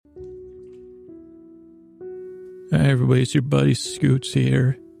Hi, everybody. It's your buddy Scoots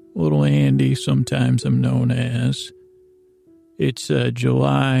here. Little Andy, sometimes I'm known as. It's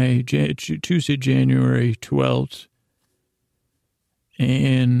Tuesday, January 12th.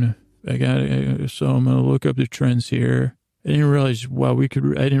 And I'm going to look up the trends here. I didn't realize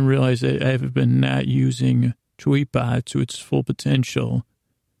that I've been not using Tweetbot to its full potential.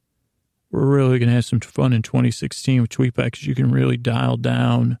 We're really going to have some fun in 2016 with Tweetbot because you can really dial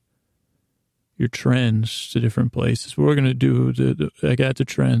down your trends to different places. We're going to do I got the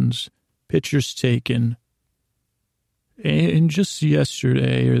trends, pictures taken. And just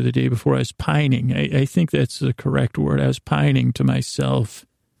yesterday or the day before, I was pining. I think that's the correct word. I was pining to myself.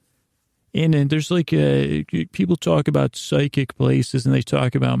 And then there's people talk about psychic places and they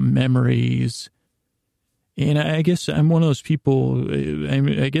talk about memories. And I guess I'm one of those people.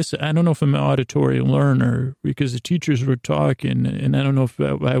 I guess I don't know if I'm an auditory learner because the teachers were talking and I don't know if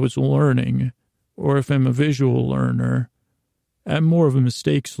I was learning or if I'm a visual learner. I'm more of a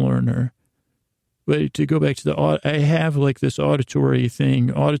mistakes learner. But to go back to I have like this auditory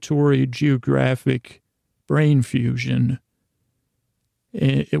thing, auditory geographic brain fusion,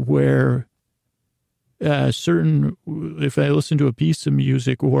 where if I listen to a piece of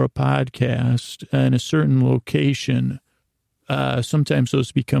music or a podcast in a certain location, sometimes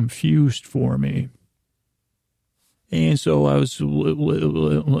those become fused for me. And so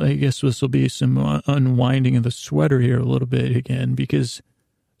I guess this will be some unwinding of the sweater here a little bit again,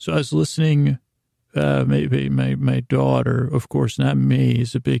 so I was listening, maybe my daughter, of course, not me,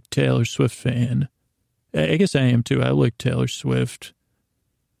 is a big Taylor Swift fan. I guess I am too. I like Taylor Swift.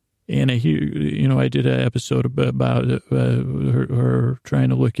 And I hear, I did an episode about her trying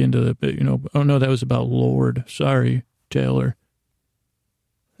to look into oh no, that was about Lorde. Sorry, Taylor.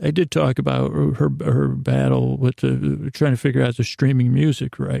 I did talk about her battle with trying to figure out the streaming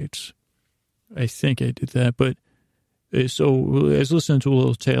music rights. I think I did that. But so I was listening to a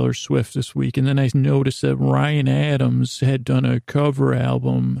little Taylor Swift this week, and then I noticed that Ryan Adams had done a cover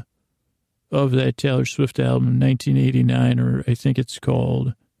album of that Taylor Swift album, 1989, or I think it's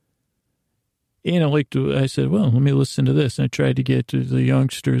called. And I said, well, let me listen to this. And I tried to get to the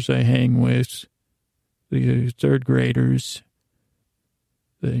youngsters I hang with, the third graders.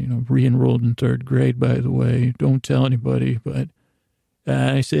 Re-enrolled in third grade, by the way. Don't tell anybody. But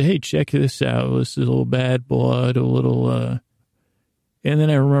I said, hey, check this out. This is a little Bad Blood, a little. And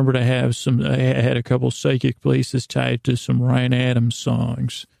then I remembered I had a couple psychic places tied to some Ryan Adams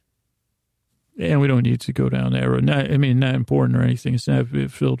songs. And we don't need to go down that road. Not important or anything. It's not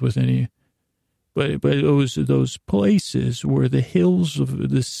filled with any. But those places were the hills of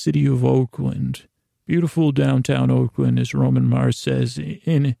the city of Oakland. Beautiful downtown Oakland, as Roman Mars says.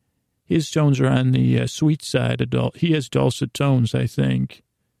 And his tones are on the sweet side. He has dulcet tones, I think.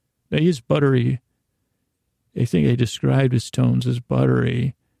 Now, he's buttery. I think I described his tones as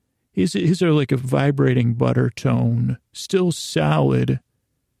buttery. His are like a vibrating butter tone. Still solid.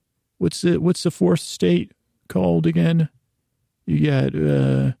 What's the fourth state called again? You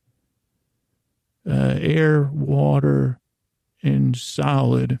got air, water, and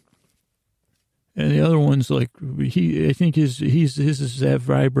solid. And the other one's I think his is that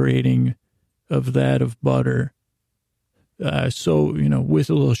vibrating of butter. So, with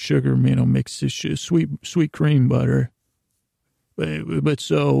a little sugar, mixed sweet cream butter. But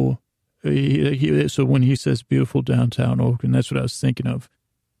so when he says beautiful downtown Oakland, that's what I was thinking of.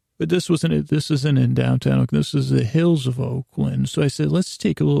 But this isn't in downtown Oakland. This is the hills of Oakland. So I said, let's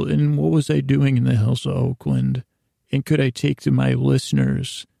take a little, and what was I doing in the hills of Oakland? And could I take to my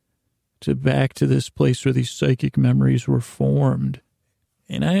listeners back to this place where these psychic memories were formed?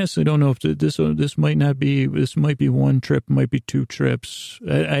 And I honestly don't know if this might be one trip, might be two trips.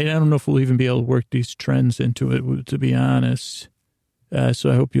 I don't know if we'll even be able to work these trends into it, to be honest. So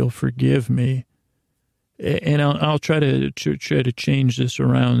I hope you'll forgive me. And I'll try to change this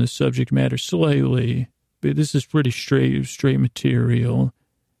around, the subject matter slightly. But this is pretty straight material.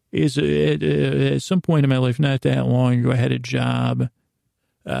 At some point in my life, not that long ago, I had a job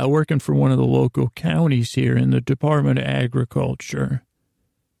working for one of the local counties here in the Department of Agriculture.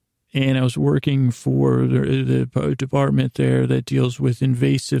 And I was working for the department there that deals with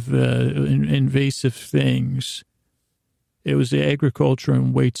invasive things. It was the agriculture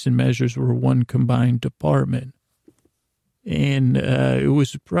and weights and measures were one combined department. And it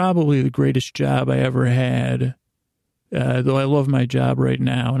was probably the greatest job I ever had, though I love my job right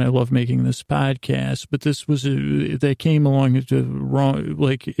now and I love making this podcast. But this was, that came along at the wrong,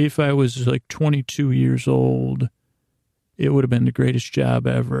 if I was 22 years old, it would have been the greatest job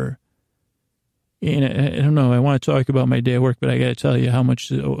ever. And I don't know, I want to talk about my day at work, but I got to tell you how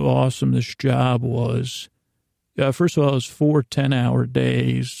much awesome this job was. First of all, it was 4 10-hour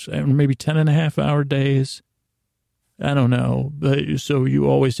days, or maybe 10.5-hour days. I don't know. But so you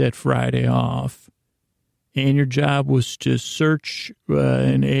always had Friday off. And your job was to search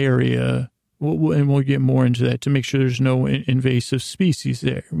an area, and we'll get more into that, to make sure there's no invasive species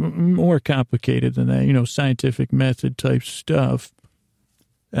there. More complicated than that, scientific method type stuff.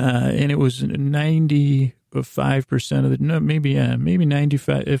 And it was 95% of maybe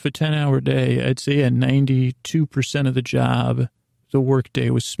 95. If a 10-hour day, I'd say 92% of the job, the workday,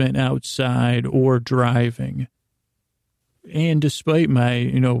 was spent outside or driving. And despite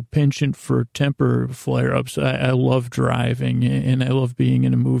my, penchant for temper flare-ups, I love driving, and I love being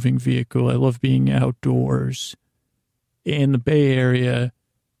in a moving vehicle. I love being outdoors. And the Bay Area,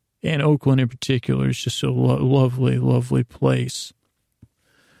 and Oakland in particular, is just a lovely, lovely place.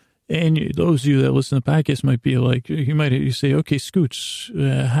 And those of you that listen to the podcast might be like, you say, okay, Scoots,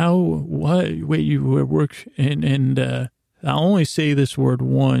 you work, and I'll only say this word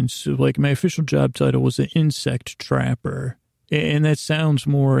once. Like, my official job title was an insect trapper. And that sounds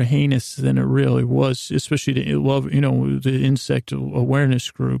more heinous than it really was, especially the insect awareness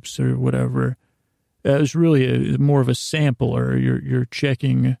groups or whatever. It was really more of a sampler. You're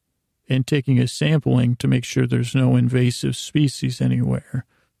checking and taking a sampling to make sure there's no invasive species anywhere.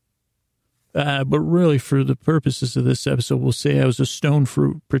 But really, for the purposes of this episode, we'll say I was a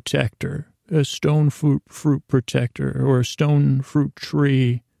stonefruit protector. A fruit protector, or a stone fruit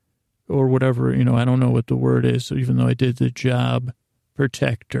tree, or whatever, I don't know what the word is, even though I did the job,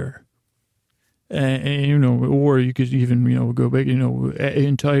 protector. Or you could even, go back,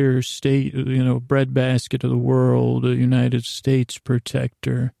 entire state, breadbasket of the world, United States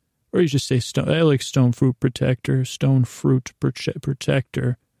protector. Or you just say, I like stone fruit protector, stone fruit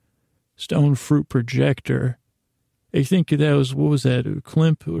protector, stone fruit projector. I think that was, what was that,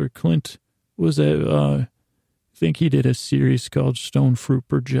 Clint? Was that, I think he did a series called Stone Fruit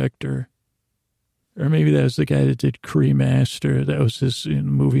Projector. Or maybe that was the guy that did Cremaster. That was his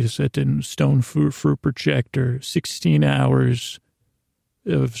movie that did Stone Fruit Projector. 16 hours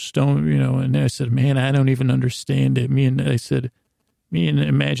of stone, and I said, man, I don't even understand it. Me and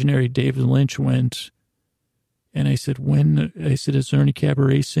imaginary David Lynch went, and I said, is there any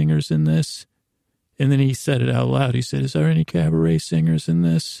cabaret singers in this? And then he said it out loud. He said, is there any cabaret singers in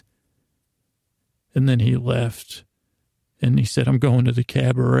this? And then he left, and he said, I'm going to the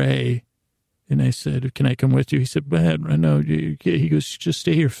cabaret. And I said, can I come with you? He said, no. He goes, just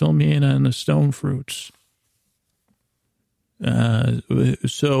stay here, fill me in on the stone fruits.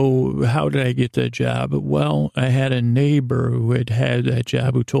 So how did I get that job? Well, I had a neighbor who had that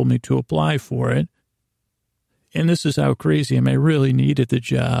job who told me to apply for it. And this is how crazy I am. I really needed the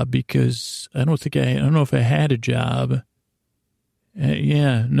job because I don't know if I had a job.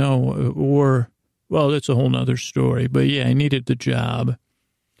 Well, that's a whole nother story. But yeah, I needed the job.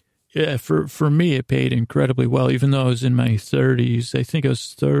 Yeah, for me, it paid incredibly well, even though I was in my 30s. I think I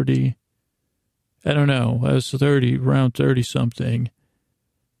was 30. I don't know. I was 30, around 30-something.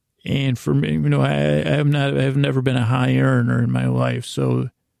 And for me, I've never been a high earner in my life. So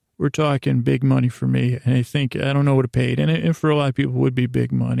we're talking big money for me. And I don't know what it paid. And for a lot of people, it would be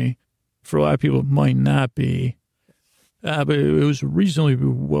big money. For a lot of people, it might not be. But it was a reasonably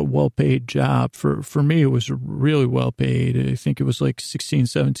well-paid job. For me, it was really well-paid. I think it was like $16,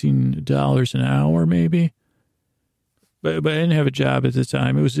 $17 an hour, maybe. But I didn't have a job at the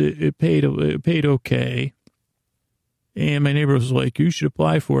time. It paid okay. And my neighbor was like, you should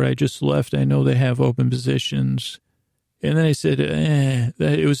apply for it. I just left. I know they have open positions. And then I said,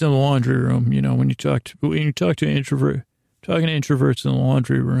 it was in the laundry room. When you talk to an introvert, talking to introverts in the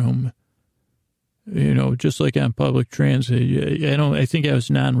laundry room. Just like on public transit, I think I was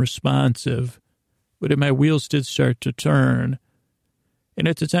non-responsive, but my wheels did start to turn. And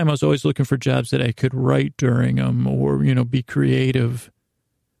at the time, I was always looking for jobs that I could write during them or, be creative.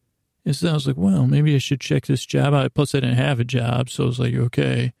 And so I was like, well, maybe I should check this job out. Plus, I didn't have a job, so I was like,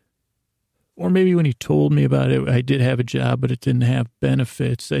 okay. Or maybe when he told me about it, I did have a job, but it didn't have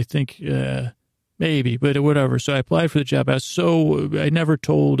benefits. I think maybe, but whatever. So I applied for the job. I never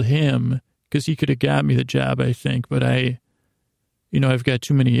told him, because he could have got me the job, I think. But I've got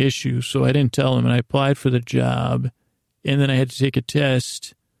too many issues, so I didn't tell him. And I applied for the job, and then I had to take a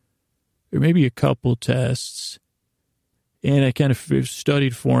test, or maybe a couple tests. And I kind of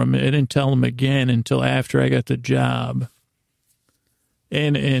studied for him. I didn't tell him again until after I got the job.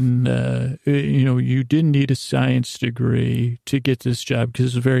 And you didn't need a science degree to get this job because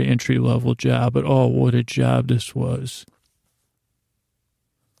it's a very entry-level job. But, oh, what a job this was.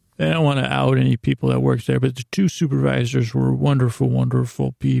 I don't want to out any people that worked there, but the two supervisors were wonderful,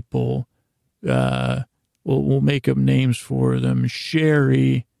 wonderful people. we'll make up names for them.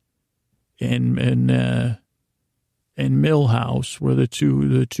 Sherry and Millhouse were the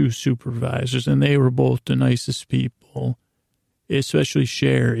two supervisors, and they were both the nicest people, especially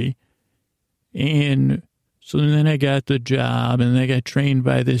Sherry. And so then I got the job, and I got trained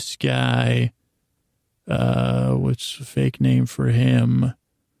by this guy. What's the fake name for him?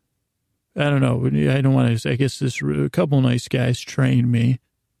 I don't know. I don't want to. I guess a couple nice guys trained me.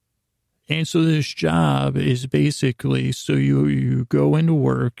 And so this job is basically, so you go into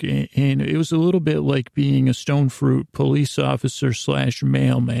work, and it was a little bit like being a Stonefruit police officer /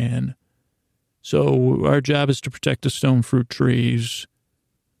 mailman. So our job is to protect the Stonefruit trees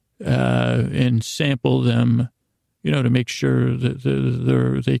and sample them, to make sure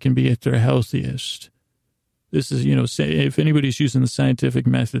that they can be at their healthiest. This is, if anybody's using the scientific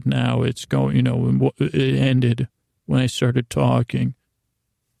method now, it's going, it ended when I started talking.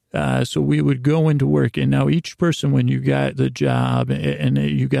 So we would go into work, and now each person, when you got the job and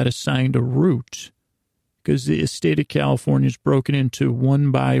you got assigned a route, because the state of California is broken into 1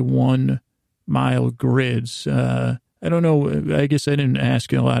 by 1 mile grids. I don't know. I guess I didn't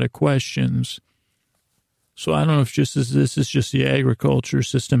ask a lot of questions. So I don't know if this is just the agriculture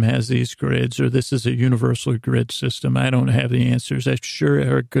system has these grids, or this is a universal grid system. I don't have the answers. I'm sure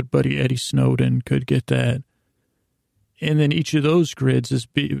our good buddy Eddie Snowden could get that. And then each of those grids is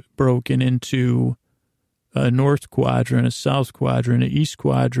broken into a north quadrant, a south quadrant, an east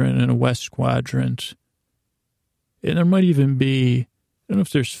quadrant, and a west quadrant. And there might even be, I don't know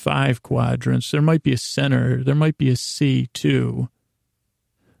if there's 5 quadrants. There might be a center. There might be a C too.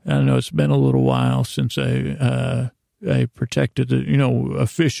 I don't know. It's been a little while since I protected it,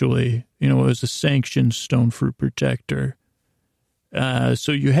 officially, as a sanctioned Stonefruit protector.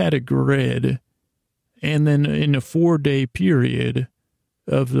 So you had a grid, and then in a 4-day period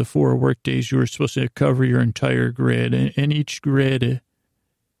of the 4 work days, you were supposed to cover your entire grid, and each grid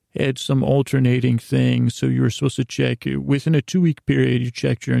had some alternating things. So you were supposed to check within a 2-week period. You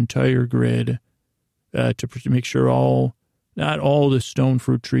checked your entire grid to make sure not all the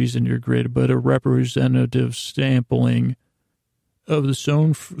Stonefruit trees in your grid, but a representative sampling of the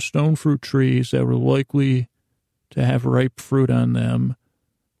Stonefruit trees that were likely to have ripe fruit on them,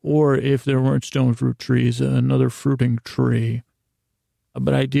 or if there weren't Stonefruit trees, another fruiting tree.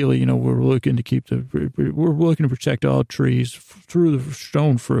 But ideally, we're looking to protect all trees through the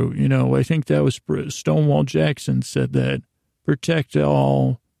Stonefruit. I think that was Stonewall Jackson said that, protect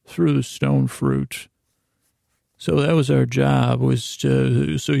all through the Stonefruit. So that was our job,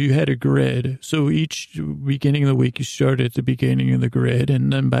 so you had a grid. So each beginning of the week, you started at the beginning of the grid,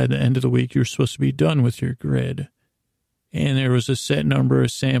 and then by the end of the week, you're supposed to be done with your grid. And there was a set number of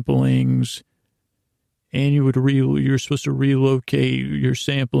samplings, and you were supposed to relocate your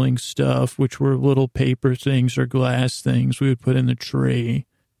sampling stuff, which were little paper things or glass things we would put in the tree.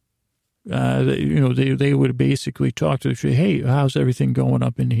 They would basically talk to the tree, hey, how's everything going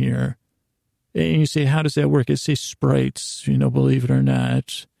up in here? And you say, how does that work? It says sprites, believe it or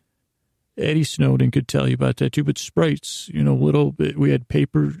not. Eddie Snowden could tell you about that too, but sprites, little bit, we had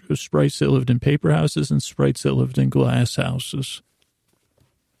paper sprites that lived in paper houses and sprites that lived in glass houses.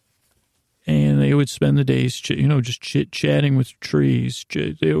 And they would spend the days, just chit-chatting with trees.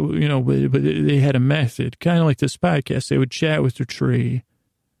 But they had a method, kind of like this podcast. They would chat with the tree.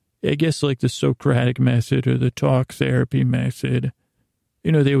 I guess like the Socratic method or the talk therapy method.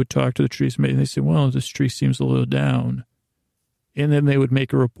 They would talk to the trees, and they say, well, this tree seems a little down. And then they would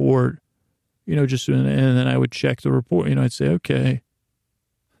make a report, and then I would check the report. I'd say, okay,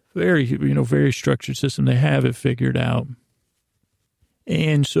 very structured system. They have it figured out.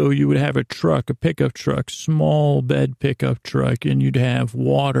 And so you would have a pickup truck, small bed pickup truck, and you'd have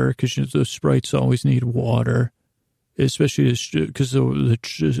water, because the sprites always need water, especially because the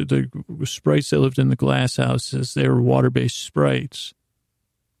sprites that lived in the glass houses, they were water-based sprites.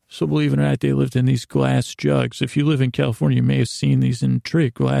 So believe it or not, they lived in these glass jugs. If you live in California, you may have seen these in a tree,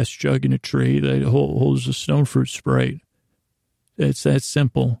 glass jug in a tree that holds a Stonefruit sprite. It's that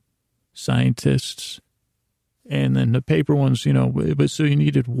simple. Scientists. And then the paper ones, but so you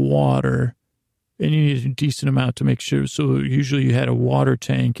needed water, and you needed a decent amount to make sure. So usually you had a water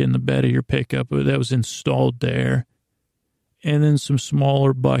tank in the bed of your pickup that was installed there. And then some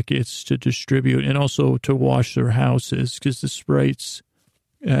smaller buckets to distribute, and also to wash their houses, because the sprites,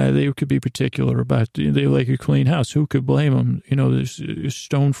 they could be particular about, they like a clean house. Who could blame them? There's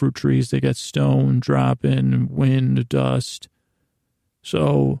Stonefruit trees. They got stone, dropping, wind, dust.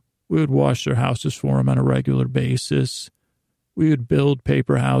 So we would wash their houses for them on a regular basis. We would build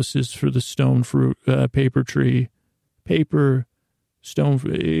paper houses for the Stonefruit paper tree, paper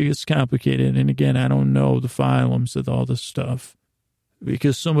It's complicated. And again, I don't know the phylums of all this stuff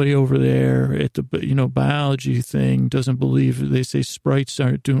because somebody over there at the, biology thing doesn't believe. They say sprites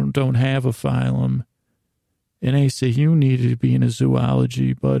don't have a phylum. And I say, you needed to be in a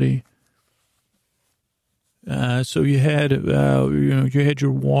zoology, buddy. So you had, you had your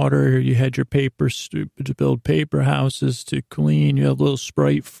water, you had your paper to build paper houses, to clean. You had little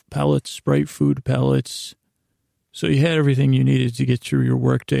sprite food pellets. So you had everything you needed to get through your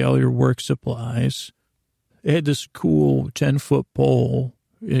workday, all your work supplies. It had this cool 10-foot pole.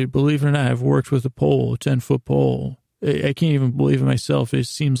 Believe it or not, I've worked with a pole, a 10-foot pole. I can't even believe it myself. It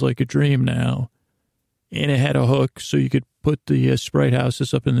seems like a dream now. And it had a hook so you could put the sprite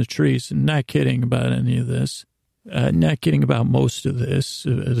houses up in the trees. Not kidding about any of this. Not kidding about most of this.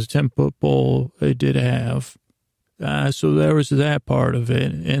 The 10-foot pole it did have. So there was that part of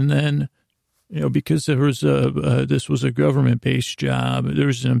it. And then, because there was this was a government-based job, there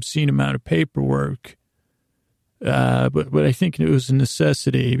was an obscene amount of paperwork. But I think it was a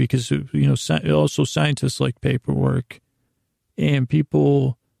necessity because, also scientists like paperwork. And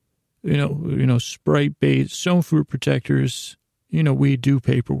people... Sprite-based stone fruit protectors, we do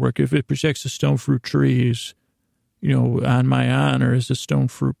paperwork. If it protects the stone fruit trees, on my honor as a stone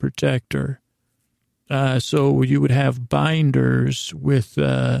fruit protector. So you would have binders with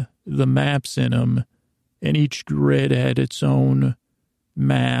the maps in them, and each grid had its own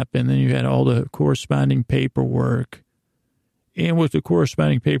map, and then you had all the corresponding paperwork. And what the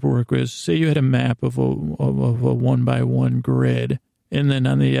corresponding paperwork was, say you had a map of a one-by-one grid, and then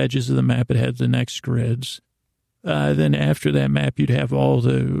on the edges of the map, it had the next grids. Then after that map, you'd have all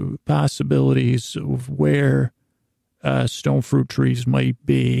the possibilities of where stone fruit trees might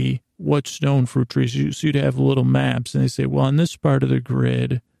be, what stone fruit trees. So you'd have little maps, and they say, well, on this part of the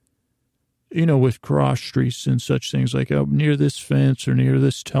grid, with cross streets and such things, like near this fence or near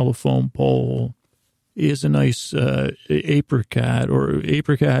this telephone pole is a nice apricot, or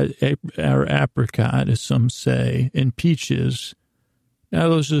apricot, as some say, and peaches. Now,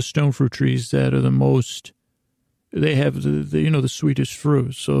 those are the stone fruit trees that are the most, they have the sweetest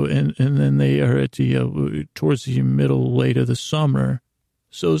fruit. So, and then they are at the, towards the middle, late of the summer.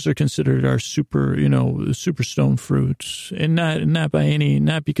 So those are considered our super, super stone fruits. And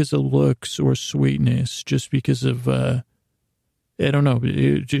not because of looks or sweetness, just because of, I don't know,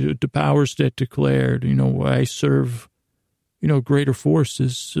 the powers that declared, I serve, greater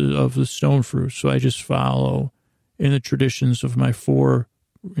forces of the stone fruit. So I just follow in the traditions of my four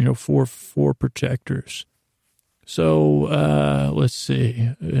protectors. So, let's see.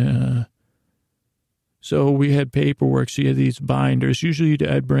 So we had paperwork. So you had these binders. Usually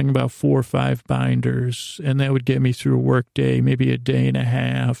I'd bring about 4 or 5 binders, and that would get me through a work day, maybe a day and a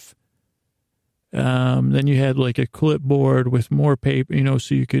half. Then you had like a clipboard with more paper,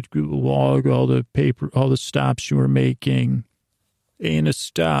 so you could log all the stops you were making. And a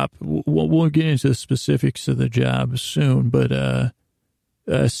stop, we'll get into the specifics of the job soon, but a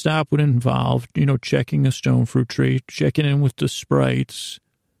stop would involve, checking a stone fruit tree, checking in with the sprites,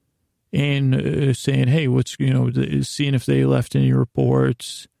 and saying, hey, what's, seeing if they left any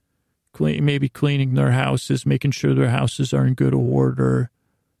reports, maybe cleaning their houses, making sure their houses are in good order.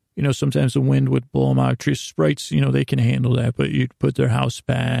 Sometimes the wind would blow them out. Tree sprites, they can handle that, but you'd put their house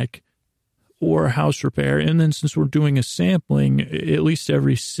back. Or house repair. And then since we're doing a sampling, at least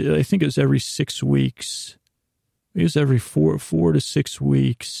every 6 weeks, it was every 4 to 6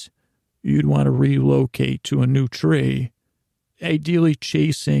 weeks, you'd want to relocate to a new tree, ideally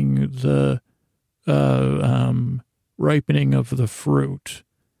chasing the ripening of the fruit.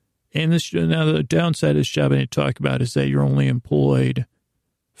 And now the downside of this job I didn't talk about is that you're only employed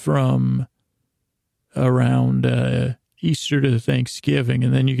from around Easter to Thanksgiving,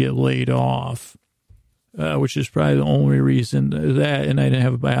 and then you get laid off, which is probably the only reason that, and I didn't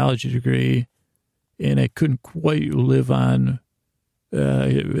have a biology degree, and I couldn't quite live on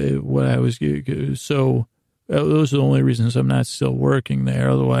what I was, so those are the only reasons I'm not still working there.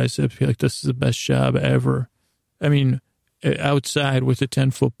 Otherwise, I feel like this is the best job ever. I mean, outside with a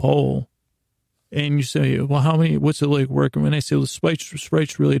 10-foot pole. And you say, well, what's it like working? When I say, well, the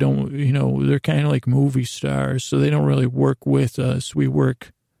sprites really don't, they're kind of like movie stars, so they don't really work with us. We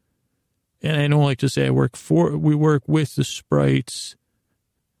work, and I don't like to say we work with the sprites,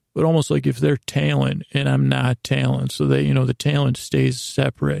 but almost like if they're talent and I'm not talent. So they, the talent stays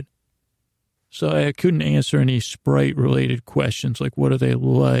separate. So I couldn't answer any sprite related questions. Like, what are they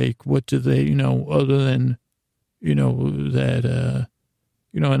like? What do they, other than, that,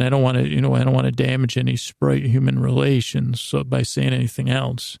 and I don't want to, damage any sprite human relations by saying anything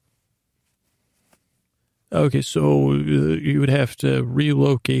else. Okay, so you would have to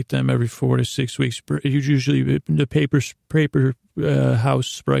relocate them every 4 to 6 weeks. Usually the paper house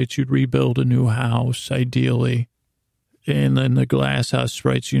sprites, you'd rebuild a new house, ideally. And then the glass house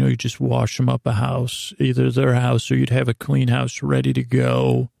sprites, you just wash them up a house, either their house or you'd have a clean house ready to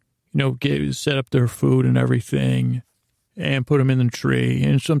go, set up their food and everything and put them in the tree.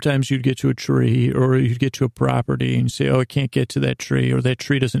 And sometimes you'd get to a tree or you'd get to a property and say, oh, I can't get to that tree, or that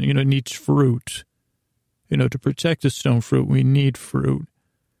tree doesn't, needs fruit. To protect the stone fruit, we need fruit.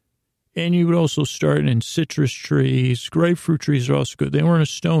 And you would also start in citrus trees. Grapefruit trees are also good. They weren't a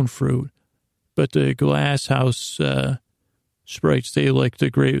stone fruit, but the glass house sprites, they like the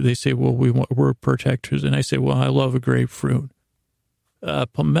grape. They say, well, we're protectors. And I say, well, I love a grapefruit.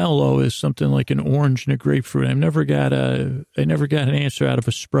 Pomelo is something like an orange and a grapefruit. I never got an answer out of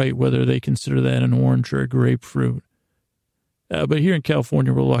a sprite whether they consider that an orange or a grapefruit. But here in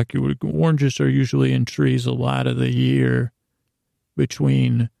California, we're lucky. Oranges are usually in trees a lot of the year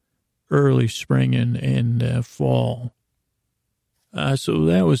between early spring and fall. So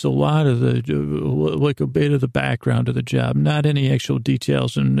that was a lot of a bit of the background of the job. Not any actual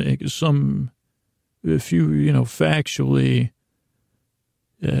details, and a few, factually,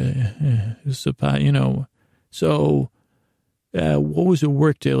 So, what was a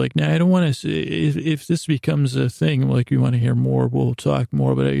work day like? Now, I don't want to, if this becomes a thing, like you want to hear more, we'll talk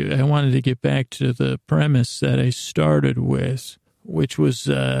more, but I wanted to get back to the premise that I started with, which was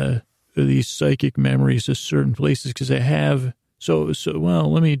these psychic memories of certain places, because I have,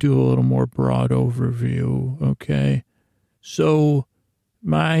 well, let me do a little more broad overview, okay? So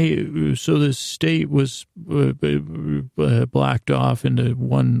the state was blocked off into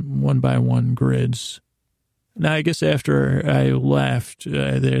one by one grids. Now, I guess after I left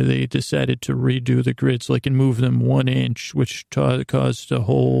they decided to redo the grids, and move them 1 inch, which caused a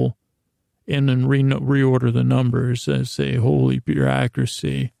hole, and then reorder the numbers as a holy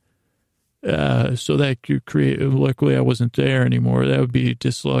bureaucracy. So that could create, luckily I wasn't there anymore. That would be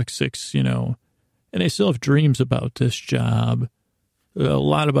dyslexics, and I still have dreams about this job. A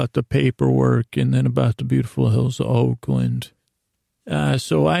lot about the paperwork and then about the beautiful hills of Oakland.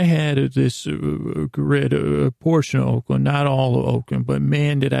 So I had this grid, a portion of Oakland, not all of Oakland, but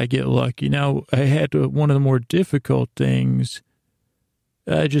man, did I get lucky. Now, I had one of the more difficult things,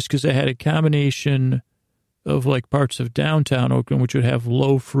 just because I had a combination of parts of downtown Oakland, which would have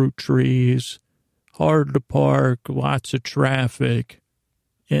low fruit trees, hard to park, lots of traffic.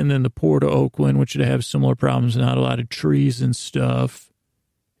 And then the Port of Oakland, which would have similar problems, not a lot of trees and stuff.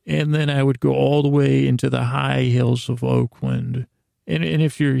 And then I would go all the way into the high hills of Oakland. And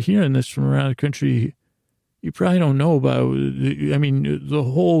if you're hearing this from around the country, you probably don't know about, the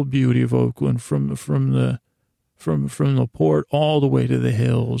whole beauty of Oakland from the port all the way to the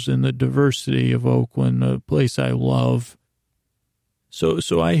hills, and the diversity of Oakland, a place I love.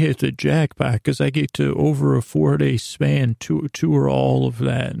 So I hit the jackpot because I get to, over a 4-day span, tour all of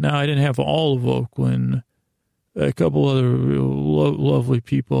that. Now, I didn't have all of Oakland. A couple other lovely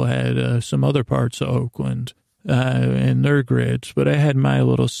people had some other parts of Oakland and their grids, but I had my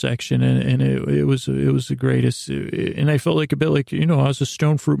little section, and it was the greatest. And I felt like a bit like, I was a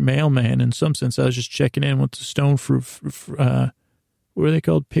Stonefruit mailman in some sense. I was just checking in with the Stonefruit, what were they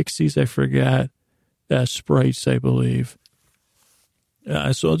called? Pixies? I forgot. Sprites, I believe.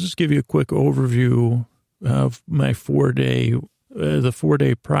 So I'll just give you a quick overview of my 4-day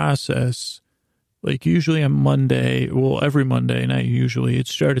process. Usually on Monday, every Monday night, usually it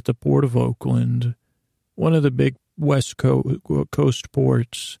started at the Port of Oakland, one of the big West Coast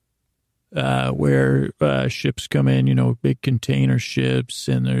ports, where ships come in, big container ships,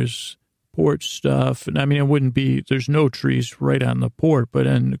 and there's port stuff. And there's no trees right on the port, but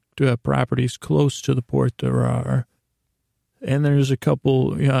in properties close to the port there are. And there's a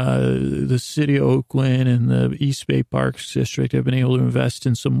couple, the city of Oakland and the East Bay Parks District have been able to invest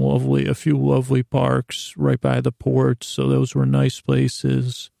in a few lovely parks right by the port. So those were nice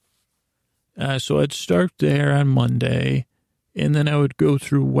places. So I'd start there on Monday, and then I would go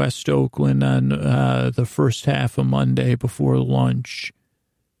through West Oakland on the first half of Monday before lunch.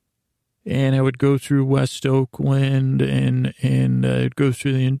 And I would go through West Oakland and I'd go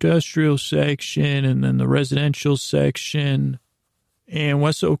through the industrial section and then the residential section. And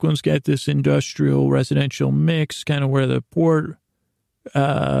West Oakland's got this industrial residential mix, kind of where the port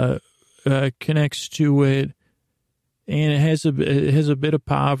connects to it. And it has a bit of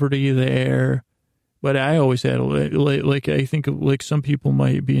poverty there. But I always had, I think some people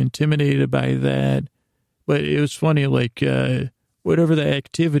might be intimidated by that. But it was funny, whatever the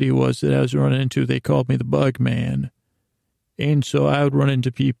activity was that I was running into, they called me the bug man. And so I would run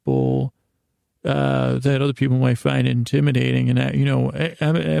into people that other people might find intimidating. And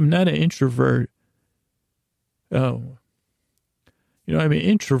I'm not an introvert. Oh, I'm an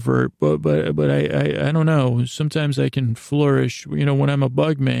introvert, but I don't know. Sometimes I can flourish, when I'm a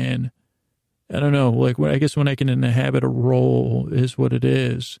bug man. I don't know, I guess when I can inhabit a role is what it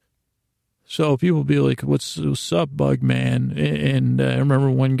is. So people be like, what's up, bug man? And I remember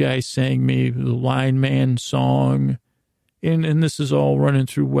one guy sang me the Line Man song. And this is all running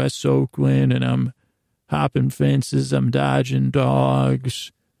through West Oakland, and I'm hopping fences, I'm dodging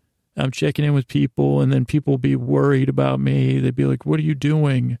dogs, I'm checking in with people, and then people be worried about me. They'd be like, what are you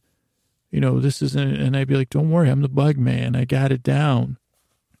doing? This isn't, and I'd be like, don't worry, I'm the bug man. I got it down.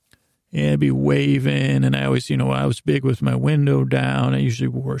 And I'd be waving, and I always, I was big with my window down. I usually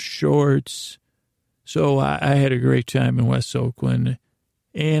wore shorts. So I had a great time in West Oakland.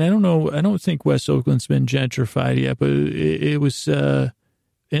 And I don't think West Oakland's been gentrified yet, but it was, and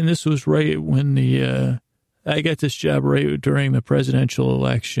this was right when I got this job right during the presidential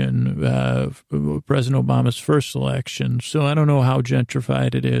election, President Obama's first election. So I don't know how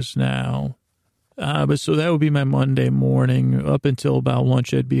gentrified it is now. But so that would be my Monday morning. Up until about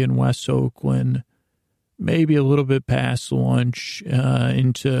lunch, I'd be in West Oakland, maybe a little bit past lunch,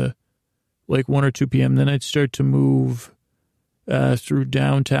 into 1 or 2 p.m. Then I'd start to move through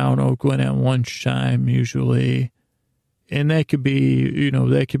downtown Oakland at lunchtime usually. And that could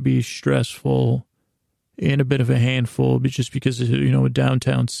be stressful and a bit of a handful, but just because, a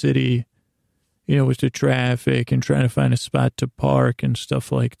downtown city, with the traffic and trying to find a spot to park and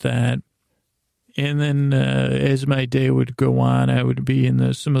stuff like that. And then as my day would go on, I would be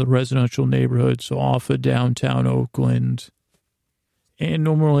in some of the residential neighborhoods off of downtown Oakland. And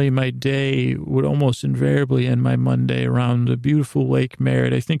normally my day would almost invariably end my Monday around the beautiful Lake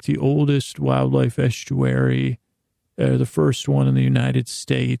Merritt. I think the oldest wildlife estuary, the first one in the United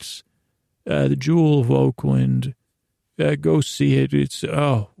States, the Jewel of Oakland. Go see it. It's,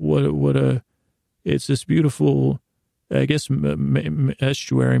 it's this beautiful, I guess,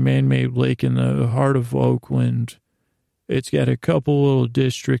 estuary, man-made lake in the heart of Oakland. It's got a couple little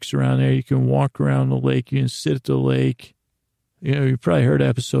districts around there. You can walk around the lake. You can sit at the lake. You've probably heard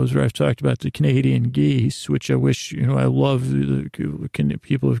episodes where I've talked about the Canadian geese, which I wish, I love the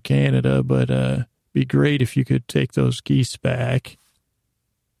people of Canada, but be great if you could take those geese back.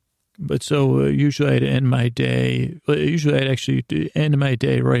 But so usually I'd end my day, I'd actually end my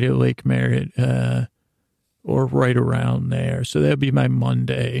day right at Lake Merritt, or right around there. So that'd be my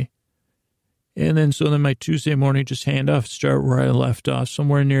Monday. And then my Tuesday morning, just hand off, start where I left off,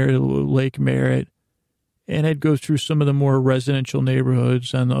 somewhere near Lake Merritt. And I'd go through some of the more residential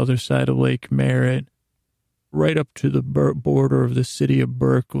neighborhoods on the other side of Lake Merritt, right up to the border of the city of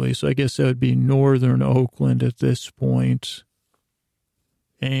Berkeley. So I guess that would be northern Oakland at this point.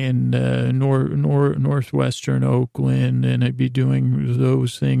 And northwestern Oakland. And I'd be doing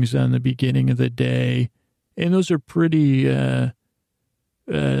those things on the beginning of the day. And those are pretty,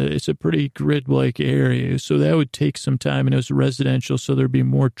 it's a pretty grid-like area. So that would take some time, and it was residential, so there'd be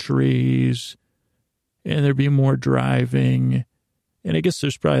more trees, and there'd be more driving. And I guess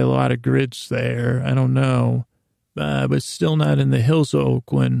there's probably a lot of grids there. I don't know. But still not in the hills of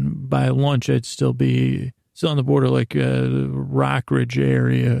Oakland. By lunch, I'd still be on the border, the Rockridge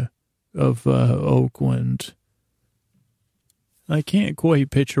area of Oakland. I can't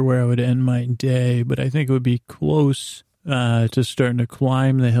quite picture where I would end my day, but I think it would be close to starting to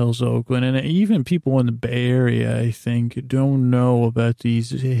climb the hills of Oakland. And even people in the Bay Area, I think, don't know about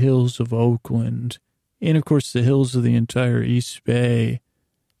these hills of Oakland. And, of course, the hills of the entire East Bay,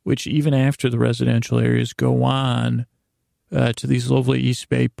 which even after the residential areas go on to these lovely East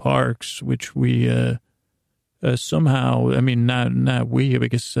Bay parks, which we somehow, not we, I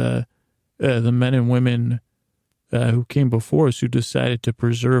guess the men and women who came before us who decided to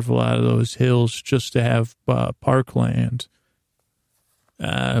preserve a lot of those hills just to have parkland.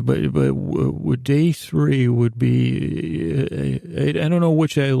 But day 3 would be, I don't know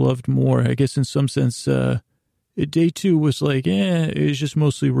which I loved more. I guess in some sense, day 2 was it was just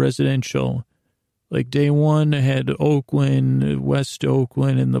mostly residential. Like day 1 had Oakland, West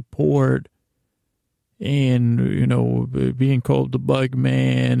Oakland, and the port. And, being called the bug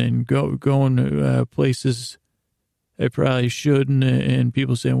man and going places I probably shouldn't, and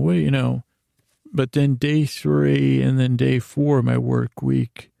people saying, well, but then day 3 and then day 4, my work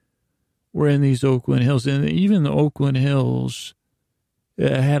week, we're in these Oakland Hills. And even the Oakland Hills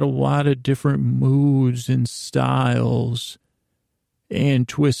had a lot of different moods and styles and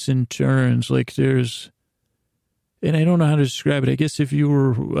twists and turns. And I don't know how to describe it. I guess if you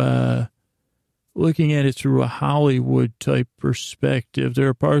were looking at it through a Hollywood type perspective, there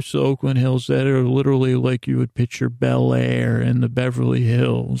are parts of Oakland Hills that are literally like you would picture Bel Air and the Beverly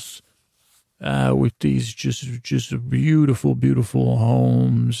Hills, with these just beautiful, beautiful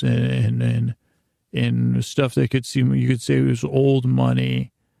homes and stuff that you could say was old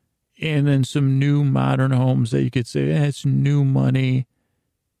money, and then some new modern homes that you could say it's new money.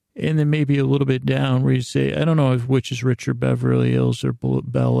 And then maybe a little bit down where you say, I don't know which is richer, Beverly Hills or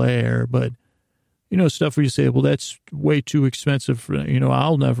Bel Air, but, stuff where you say, well, that's way too expensive for,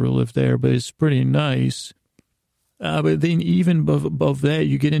 I'll never live there, but it's pretty nice. But then even above that,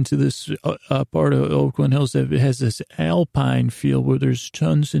 you get into this part of Oakland Hills that has this alpine feel where there's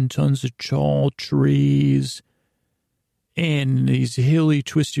tons and tons of tall trees and these hilly,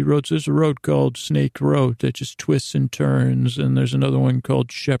 twisty roads. There's a road called Snake Road that just twists and turns, and there's another one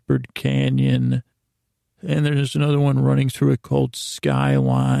called Shepherd Canyon, and there's another one running through it called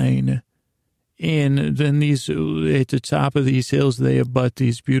Skyline. And then at the top of these hills, they abut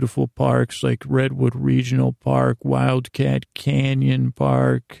these beautiful parks like Redwood Regional Park, Wildcat Canyon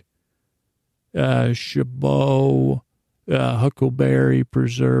Park, Chabot, Huckleberry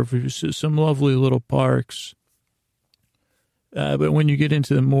Preserve, some lovely little parks. But when you get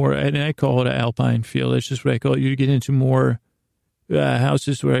into the more, and I call it an alpine feel, that's just what I call it. You get into more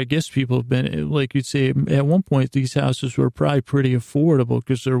houses where I guess people have been, like you'd say, at one point, these houses were probably pretty affordable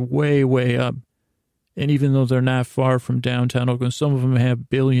because they're way, way up. And even though they're not far from downtown Oakland, some of them have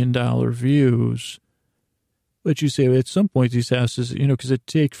billion-dollar views. But you say at some point these houses, because it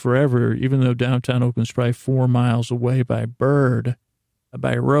takes forever, even though downtown Oakland's probably 4 miles away by road,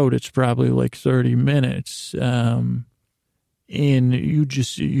 it's probably like 30 minutes. And I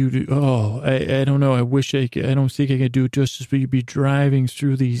don't know. I wish I don't think I could do it justice, but you'd be driving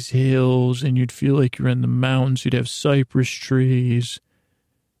through these hills and you'd feel like you're in the mountains. You'd have cypress trees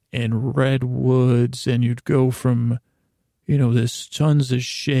and redwoods, and you'd go from, this tons of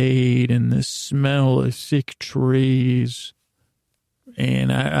shade and this smell of thick trees.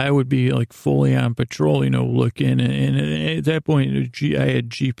 And I would be like fully on patrol, looking. And at that point, I had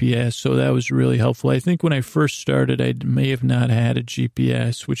GPS, so that was really helpful. I think when I first started, I may have not had a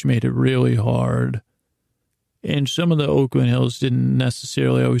GPS, which made it really hard. And some of the Oakland Hills didn't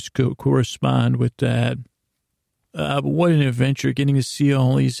necessarily always correspond with that. But what an adventure, getting to see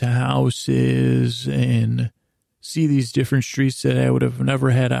all these houses and see these different streets that I would have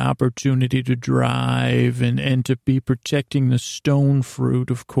never had an opportunity to drive, and to be protecting the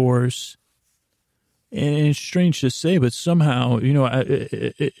Stonefruit, of course. And it's strange to say, but somehow,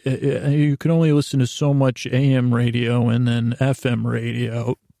 you can only listen to so much AM radio and then FM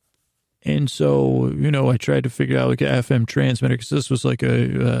radio. And so, I tried to figure out like an FM transmitter, because this was like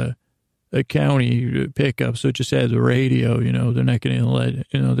a county pickup, so it just had the radio. They're not going to let,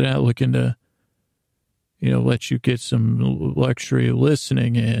 they're not looking to, let you get some luxury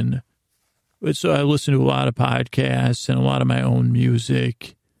listening in. But so I listen to a lot of podcasts and a lot of my own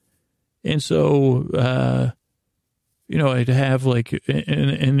music. And so, I'd have like,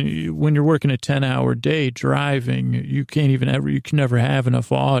 and when you're working a 10-hour day driving, you can never have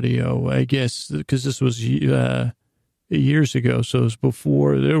enough audio, I guess, because this was years ago. So it was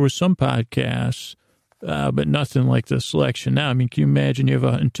before there were some podcasts, but nothing like the selection now. I mean, can you imagine you have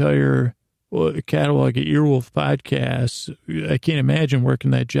an entire catalog of Earwolf podcasts? I can't imagine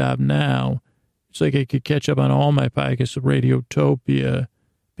working that job now. It's like I could catch up on all my podcasts, Radiotopia,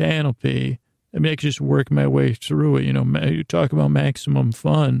 Panoply. I mean, I could just work my way through it. You talk about maximum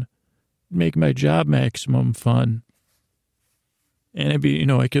fun, make my job maximum fun. And it'd be,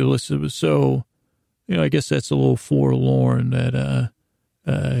 I could listen. So, I guess that's a little forlorn that,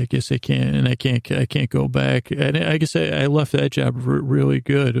 I guess I can't go back. And I guess I left that job really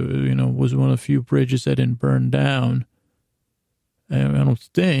good. Was one of the few bridges that didn't burn down. I don't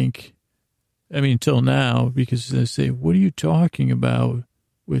think. I mean, until now, because they say, what are you talking about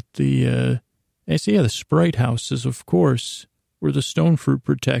with the, I say, yeah, the Sprite houses, of course, were the Stonefruit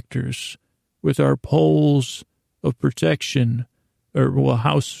protectors with our poles of protection, or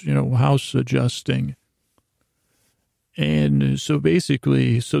house adjusting. And so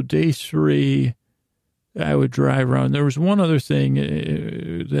basically, day 3, I would drive around. There was one other thing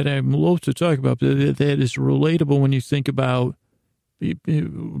that I'm loath to talk about that is relatable when you think about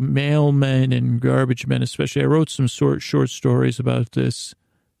mailmen and garbage men, especially. I wrote some short stories about this,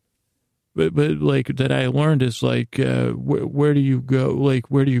 but like that I learned is like, where do you go?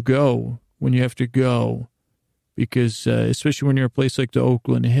 Like, where do you go when you have to go? Because especially when you're a place like the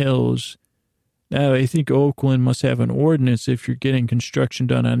Oakland Hills. Now, I think Oakland must have an ordinance. If you're getting construction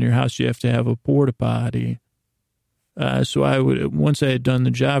done on your house, you have to have a porta potty. So once I had done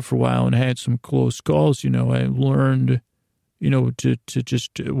the job for a while and had some close calls, I learned, to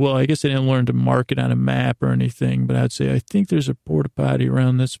just, well, I guess I didn't learn to mark it on a map or anything, but I'd say, I think there's a porta potty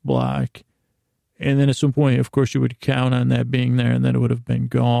around this block. And then at some point, of course, you would count on that being there and then it would have been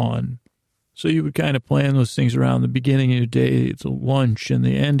gone. So you would kind of plan those things around the beginning of your day, the lunch, and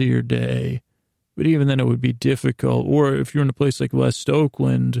the end of your day. But even then it would be difficult. Or if you're in a place like West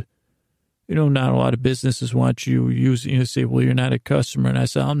Oakland, not a lot of businesses want you say, well, you're not a customer. And I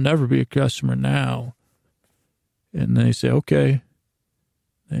say, I'll never be a customer now. And they say, okay.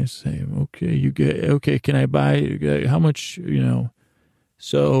 They say, okay, can I buy, how much,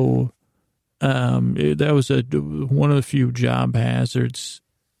 So that was one of the few job hazards.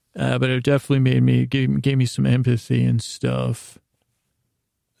 But it definitely gave me some empathy and stuff.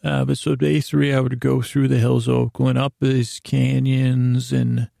 But so day 3, I would go through the hills of Oakland, up these canyons,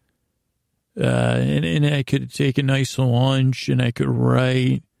 and I could take a nice lunch, and I could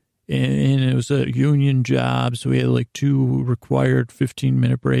write, and it was a union job, so we had like 2 required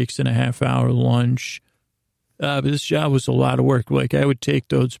 15-minute breaks and a half-hour lunch. But this job was a lot of work. Like, I would take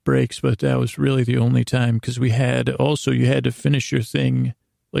those breaks, but that was really the only time, because you had to finish your thing.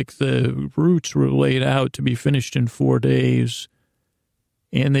 Like, the routes were laid out to be finished in 4 days,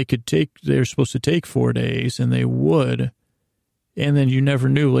 and they're supposed to take 4 days, and they would. And then you never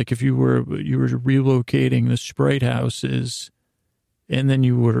knew, like, if you were relocating the Sprite houses, and then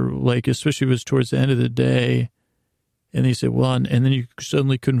you were, like, especially if it was towards the end of the day, and they said, well, and then you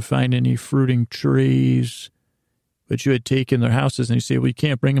suddenly couldn't find any fruiting trees, but you had taken their houses, and you say, well, you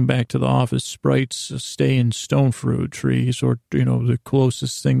can't bring them back to the office. Sprites stay in Stonefruit trees, or, the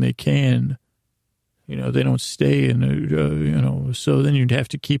closest thing they can. They don't stay in, so then you'd have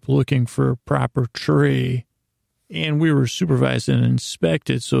to keep looking for a proper tree. And we were supervised and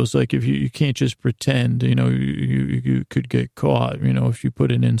inspected, so it's like, if you can't just pretend, you could get caught, if you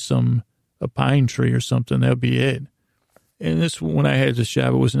put it in a pine tree or something, that'd be it. And when I had this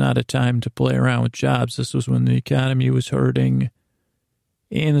job, it was not a time to play around with jobs. This was when the economy was hurting,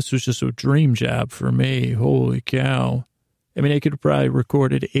 and this was just a dream job for me. Holy cow. I mean, I could have probably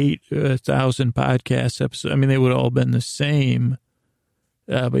recorded 8,000 podcast episodes. I mean, they would have all been the same.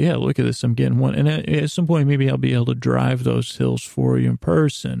 But yeah, look at this. I'm getting one. And at some point, maybe I'll be able to drive those hills for you in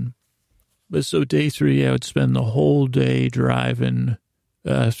person. But so day 3, I would spend the whole day driving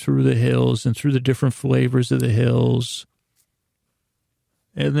through the hills and through the different flavors of the hills.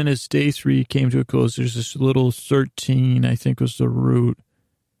 And then as day 3 came to a close, there's this little 13, I think was the route.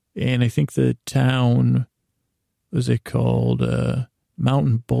 And I think the town, what was it called?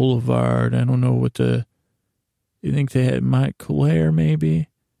 Mountain Boulevard. I don't know you think they had Montclair, maybe?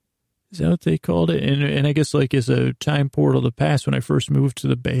 Is that what they called it? And I guess, like, as a time portal to pass, when I first moved to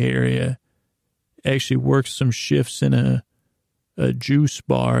the Bay Area, I actually worked some shifts in a juice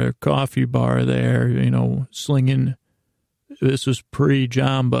bar, a coffee bar there, slinging. This was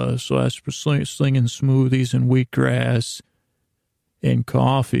pre-Jamba, so I was slinging smoothies and wheatgrass and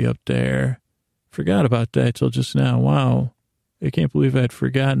coffee up there. Forgot about that till just now. Wow. I can't believe I'd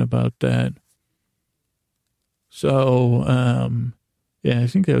forgotten about that. So, yeah, I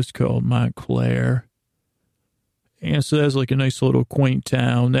think that was called Montclair. And so that was like a nice little quaint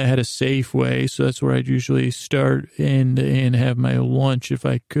town that had a Safeway. So that's where I'd usually start and have my lunch if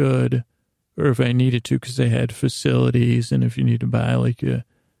I could, or if I needed to, because they had facilities. And if you need to buy like a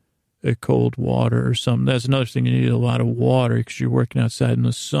cold water or something, that's another thing. You need a lot of water because you're working outside in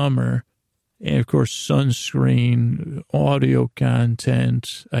the summer. And of course, sunscreen, audio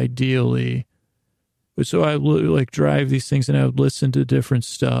content, ideally. But so I would like drive these things and I would listen to different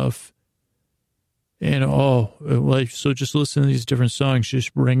stuff. And so just listening to these different songs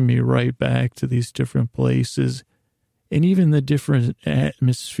just bring me right back to these different places. And even the different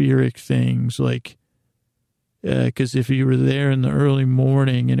atmospheric things, like, because if you were there in the early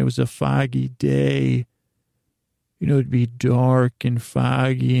morning and it was a foggy day, it'd be dark and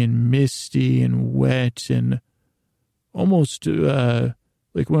foggy and misty and wet and almost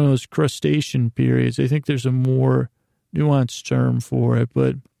like one of those crustacean periods. I think there's a more nuanced term for it,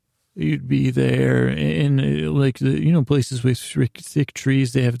 but you'd be there in like the, places with thick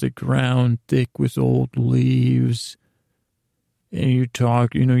trees, they have the ground thick with old leaves. And you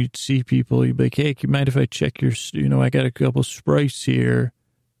talk, you'd see people, you'd be like, hey, you mind if I check your, I got a couple Sprites here.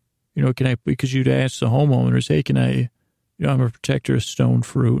 Can I, because you'd ask the homeowners, hey, can I, I'm a protector of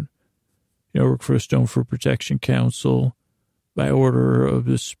Stonefruit. I work for a Stonefruit Protection Council by order of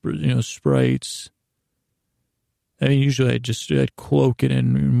the, Sprites. I mean, usually I'd cloak it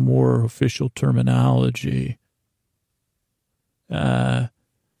in more official terminology. So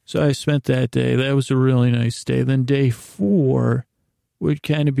So I spent that day. That was a really nice day. Then day 4 would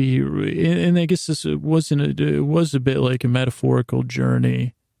kind of be, and I guess this wasn't, it was a bit like a metaphorical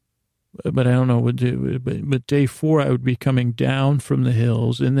journey, but I don't know what to do. But day 4, I would be coming down from the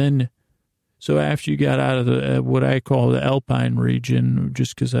hills. And then, so after you got out of the, what I call the alpine region,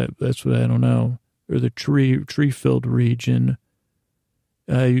 just because that's what I don't know, or the tree-filled region,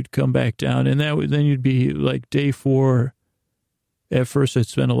 you'd come back down. And then you'd be like day 4. At first, I'd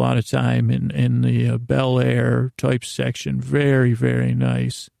spend a lot of time in the Bel Air type section. Very, very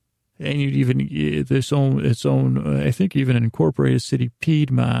nice. And you'd even, its own, I think even an incorporated city,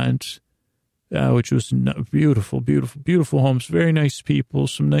 Piedmont, which was beautiful, beautiful, beautiful homes. Very nice people,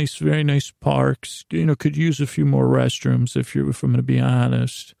 some nice, very nice parks. Could use a few more restrooms if I'm going to be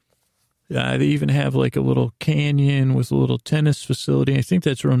honest. They even have like a little canyon with a little tennis facility. I think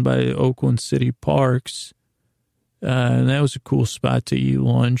that's run by Oakland City Parks. And that was a cool spot to eat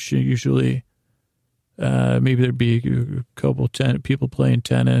lunch. Usually, maybe there'd be a couple people playing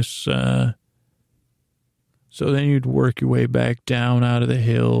tennis. So then you'd work your way back down out of the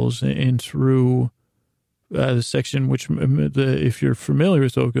hills and through the section, which if you're familiar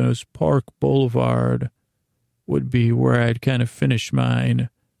with Oakland, Park Boulevard would be where I'd kind of finish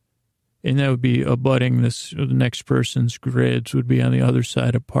mine. And that would be abutting the next person's grids would be on the other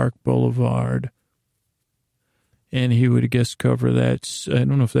side of Park Boulevard. And he would, I guess, cover that. I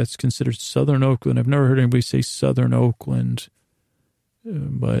don't know if that's considered Southern Oakland. I've never heard anybody say Southern Oakland.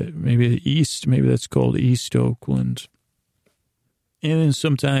 But maybe East, maybe that's called East Oakland. And then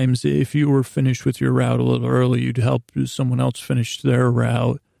sometimes if you were finished with your route a little early, you'd help someone else finish their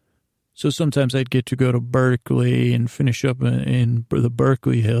route. So sometimes I'd get to go to Berkeley and finish up in the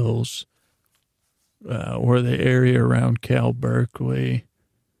Berkeley Hills or the area around Cal Berkeley.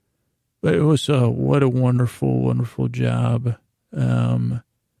 But it was what a wonderful, wonderful job. And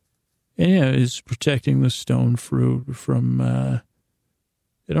yeah, it's protecting the Stonefruit from, I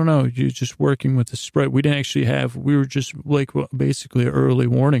don't know, you're just working with the Sprite. We didn't actually we were just like basically an early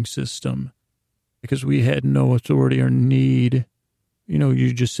warning system because we had no authority or need.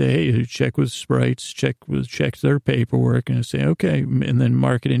 You just say, hey, check with Sprites, check their paperwork and say, okay, and then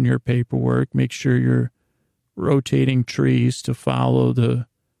mark it in your paperwork. Make sure you're rotating trees to follow the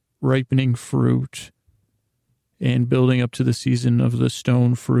ripening fruit and building up to the season of the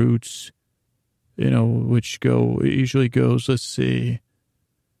stone fruits, which usually goes, let's see,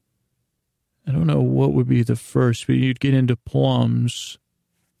 I don't know what would be the first, but you'd get into plums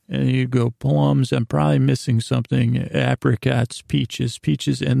and you'd go plums. I'm probably missing something, apricots, peaches,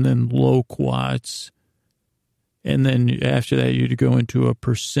 and then loquats. And then after that, you'd go into a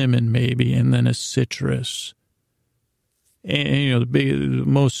persimmon maybe, and then a citrus. And, you had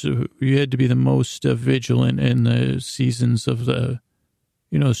to be the most vigilant in the seasons of the,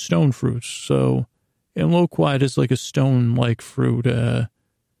 stone fruits. So, and loquat is like a stone-like fruit.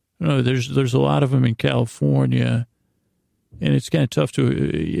 There's a lot of them in California, and it's kind of tough to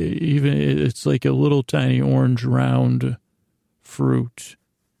it's like a little tiny orange round fruit.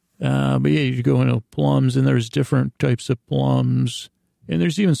 But yeah, you go into plums, and there's different types of plums. And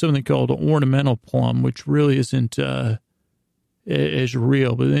there's even something called an ornamental plum, which really isn't as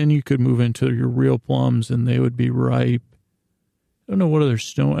real, but then you could move into your real plums and they would be ripe. I don't know what other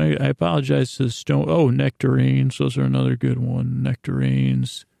stone. I apologize to the stone. Oh, nectarines. Those are another good one.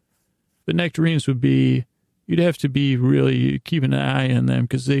 Nectarines. But nectarines would be, you'd have to be really keep an eye on them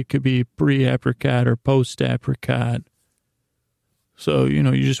because they could be pre-apricot or post-apricot. So, you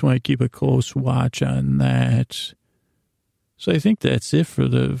just want to keep a close watch on that. So I think that's it for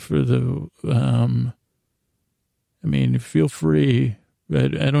the feel free. I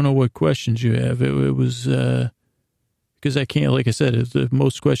don't know what questions you have. It was, because I can't, like I said, the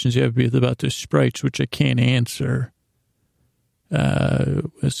most questions you have be about the Sprites, which I can't answer.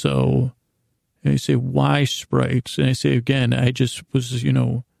 So and you say, why Sprites? And I say, again, I just was,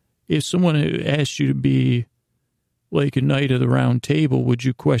 if someone asked you to be like a knight of the round table, would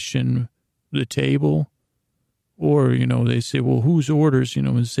you question the table? Or, they say, well, whose orders,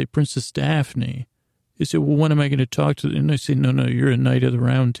 and they say Princess Daphne. They say, well, when am I going to talk to them? And I say, no, you're a knight of the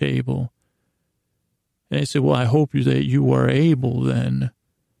round table. And I say, well, I hope that you are able then. And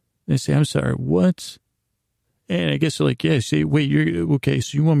they say, I'm sorry, what? And I guess they're like, yeah, say, wait, okay,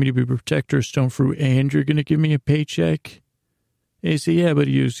 so you want me to be protector of Stonefruit and you're going to give me a paycheck? And they say, yeah, but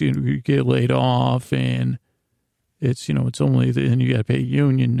you get laid off and it's, it's only, then you got to pay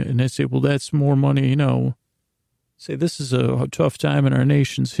union. And they say, well, that's more money, Say, this is a tough time in our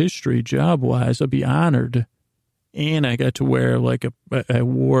nation's history, job-wise. I'd be honored. And I got to wear I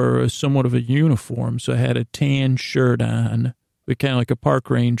wore somewhat of a uniform. So I had a tan shirt on but kind of like a park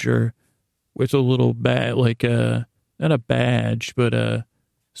ranger with a little badge, like not a badge, but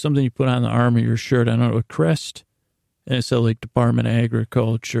something you put on the arm of your shirt. I don't know, a crest. And it said like Department of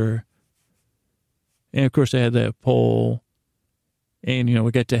Agriculture. And of course I had that pole. And, you know,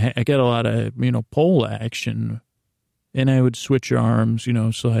 I got a lot of, you know, pole action. And I would switch arms, you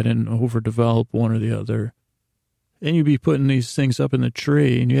know, so I didn't overdevelop one or the other. And you'd be putting these things up in the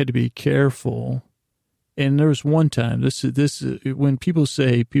tree, and you had to be careful. And there was one time, when people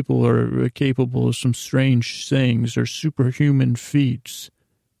say people are capable of some strange things or superhuman feats,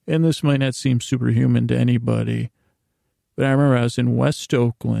 and this might not seem superhuman to anybody, but I remember I was in West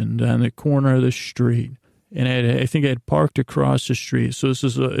Oakland on the corner of the street, and I think I had parked across the street. So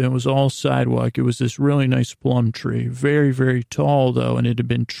it was all sidewalk. It was this really nice plum tree, very, very tall though, and it had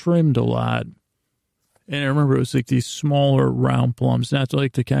been trimmed a lot. And I remember it was like these smaller round plums, not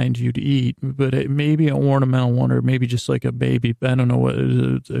like the kind you'd eat, but maybe an ornamental one or maybe just like a baby. I don't know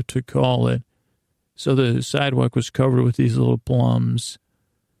what to call it. So the sidewalk was covered with these little plums.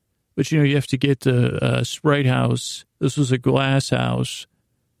 But, you know, you have to get the Sprite house. This was a glass house.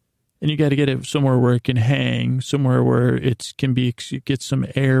 And you got to get it somewhere where it can hang, somewhere where it can get some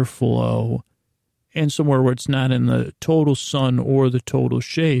airflow. And somewhere where it's not in the total sun or the total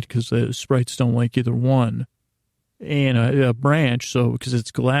shade, because the Sprites don't like either one. And a branch, so because it's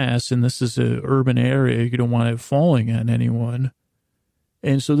glass and this is an urban area, you don't want it falling on anyone.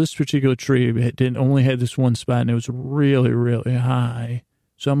 And so this particular tree only had this one spot, and it was really, really high.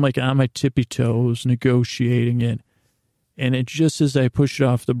 So I'm like on my tippy toes negotiating it. And it just as I push it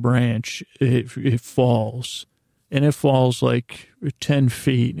off the branch, it falls. And it falls like 10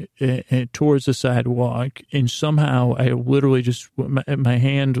 feet towards the sidewalk. And somehow I literally just, my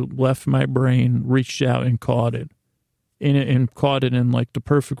hand left my brain, reached out and caught it. And caught it in like the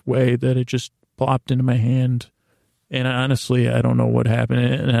perfect way that it just popped into my hand. And honestly, I don't know what happened.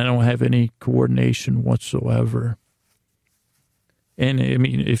 And I don't have any coordination whatsoever. And I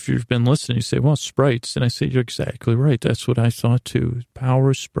mean, if you've been listening, you say, well, Sprites. And I say, you're exactly right. That's what I thought too.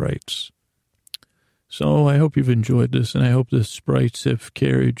 Power Sprites. So I hope you've enjoyed this, and I hope the Sprites have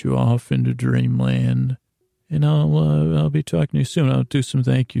carried you off into dreamland. And I'll be talking to you soon. I'll do some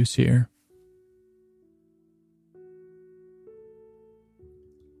thank yous here.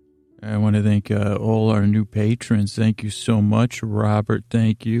 I want to thank all our new patrons. Thank you so much. Robert,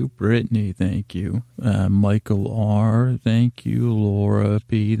 thank you. Brittany, thank you. Michael R., thank you. Laura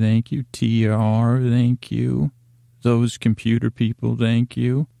P., thank you. TR, thank you. Those computer people, thank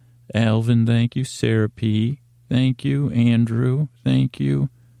you. Alvin, thank you. Sarah P., thank you. Andrew, thank you.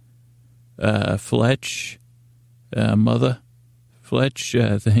 Fletch, Mother Fletch,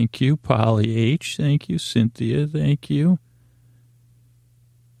 thank you. Polly H., thank you. Cynthia, thank you.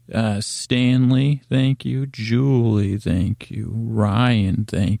 Stanley, thank you. Julie, thank you. Ryan,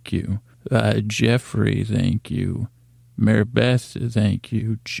 thank you. Jeffrey, thank you. Maribeth, thank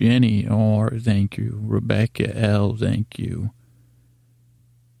you. Jenny R., thank you. Rebecca L., thank you.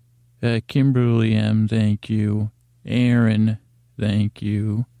 Kimberly M., thank you. Aaron, thank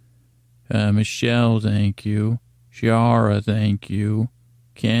you. Michelle, thank you. Shara, thank you.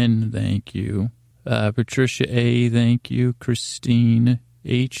 Ken, thank you. Patricia A., thank you. Christine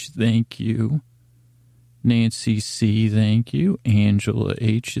H., thank you. Nancy C., thank you. Angela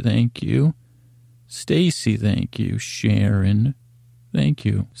H., thank you. Stacy, thank you. Sharon, thank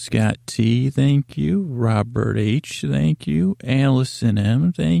you. Scott T., thank you. Robert H., thank you. Allison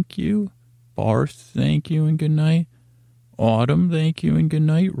M., thank you. Barth, thank you and good night. Autumn, thank you and good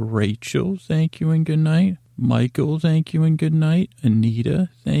night. Rachel, thank you and good night. Michael, thank you and good night. Anita,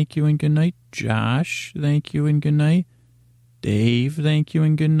 thank you and good night. Josh, thank you and good night. Dave, thank you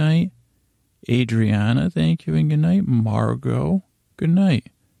and good night. Adriana, thank you and good night. Margot, good night.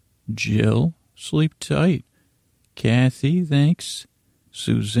 Jill, sleep tight. Kathy, thanks.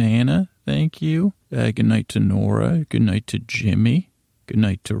 Susanna, thank you. Good night to Nora. Good night to Jimmy. Good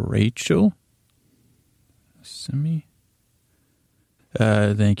night to Rachel. Simi.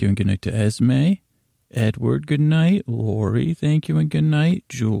 Thank you and good night to Esme. Edward, good night. Lori, thank you and good night.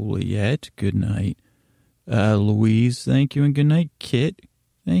 Juliet, good night. Louise, thank you and good night. Kit,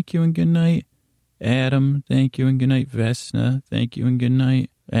 thank you and good night. Adam, thank you and good night. Vesna, thank you and good night.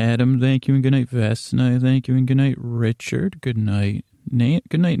 Adam, thank you and good night. Vesna, thank you and good night. Richard, good night.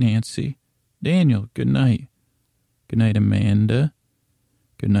 Good night, Nancy. Daniel, good night. Good night, Amanda.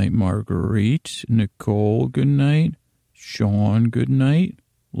 Good night, Marguerite. Nicole, good night. Sean, good night.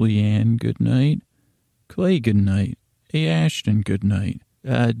 Leanne, good night. Clay, good night. A. Ashton, good night.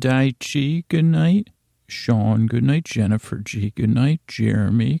 Dai Chi, good night. Sean, good night. Jennifer G, good night.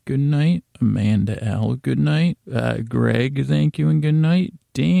 Jeremy, good night. Amanda L, good night. Greg, thank you and good night.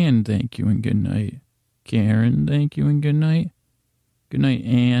 Dan, thank you and good night. Karen, thank you and good night. Good night,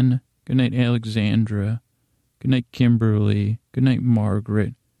 Anne. Good night, Alexandra. Good night, Kimberly. Good night,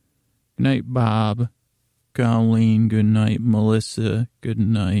 Margaret. Good night, Bob. Colleen, good night. Melissa, good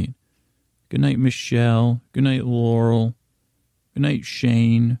night. Good night, Michelle. Good night, Laurel. Good night,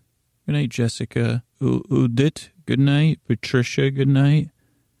 Shane. Good night, Jessica. Udit, good night. Patricia, good night.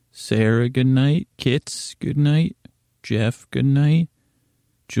 Sarah, good night. Kits, good night. Jeff, good night.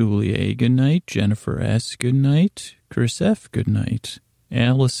 Julie A, good night. Jennifer S, good night. Chris F, good night.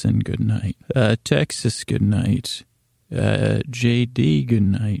 Allison, good night. Texas, good night. JD, good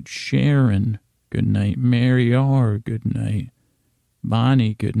night. Sharon, good night. Mary R, good night.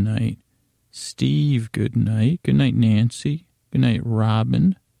 Bonnie, good night. Steve, good night. Good night, Nancy. Good night,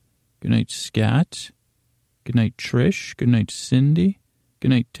 Robin. Good night, Scott. Good night, Trish. Good night, Cindy.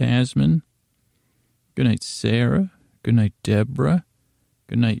 Good night, Tasman. Good night, Sarah. Good night, Deborah.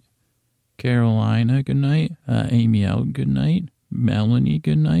 Good night, Carolina. Good night, Amy L. Good night, Melanie.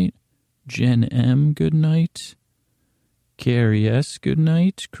 Good night, Jen M. Good night, Carrie S. Good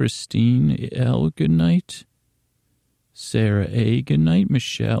night, Christine L. Good night, Sarah A. Good night,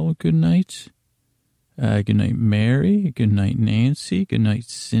 Michelle. Good night. Good night, Mary. Good night, Nancy. Good night,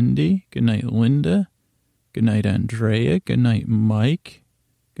 Cindy. Good night, Linda. Good night, Andrea. Good night, Mike.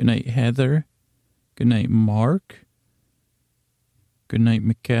 Good night, Heather. Good night, Mark. Good night,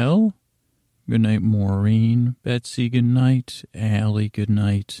 Mikkel. Good night, Maureen. Betsy, good night. Allie, good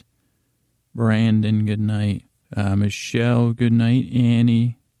night. Brandon, good night. Michelle, good night.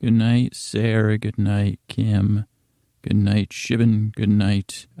 Annie, good night. Sarah, good night. Kim, good night. Shivan, good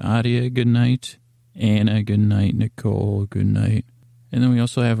night. Adia, good night. Anna, good night. Nicole, good night. And then we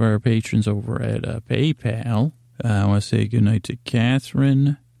also have our patrons over at PayPal. I want to say good night to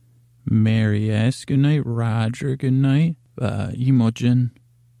Catherine, Mary S. Good night. Roger, good night. Imogen,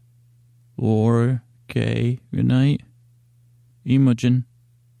 Laura K. Good night. Imogen,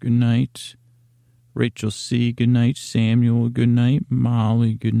 good night. Rachel C. Good night. Samuel, good night.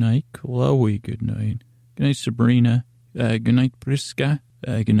 Molly, good night. Chloe, good night. Good night, Sabrina. Good night, Priska.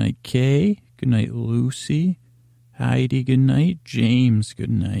 Good night, Kay. Good night, Lucy. Heidi, good night. James, good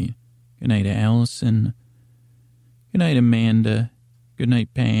night. Good night, Allison. Good night, Amanda. Good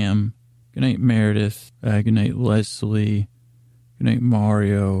night, Pam. Good night, Meredith. Good night, Leslie. Good night,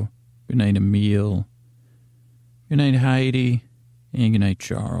 Mario. Good night, Emil. Good night, Heidi. And good night,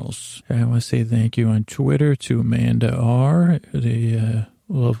 Charles. I want to say thank you on Twitter to Amanda R., the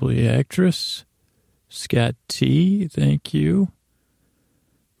lovely actress. Scott T., thank you.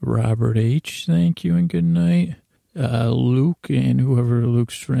 Robert H., thank you and good night. Luke and whoever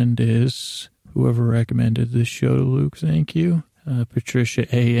Luke's friend is, whoever recommended this show to Luke, thank you. Patricia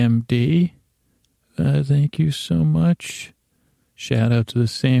AMD, thank you so much. Shout out to the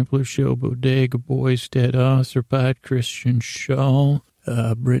Sampler Show, Bodega Boys, Dead Author Christian Shaw,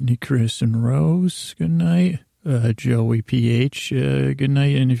 Brittany, Chris, and Rose, good night. Joey PH, good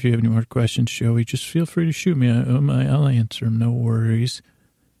night. And if you have any more questions, Joey, just feel free to shoot me. I'll answer them, no worries.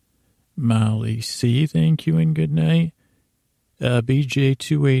 Molly C., thank you and good night.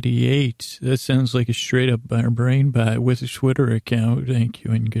 BJ288, that sounds like a straight-up brain bot with a Twitter account. Thank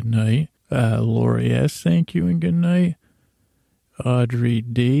you and good night. Lori S., thank you and good night. Audrey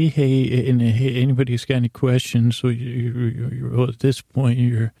D., hey, and hey, anybody who's got any questions, so well, at this point,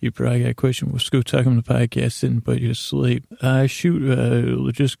 you probably got a question. We'll go talk on the podcast and put you to sleep.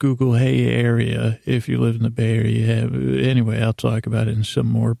 Just Google Hey Area if you live in the Bay Area. Anyway, I'll talk about it in some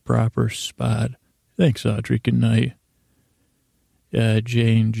more proper spot. Thanks, Audrey. Good night.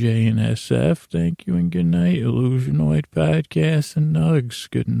 J&J and SF, thank you and good night. Illusionoid Podcast and Nugs,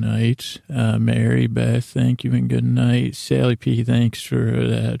 good night. Mary Beth, thank you and good night. Sally P., thanks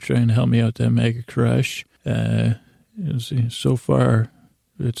for trying to help me out that Mega Crush. So far,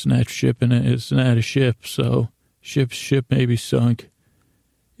 it's not shipping it. It's not a ship, so ship may be sunk.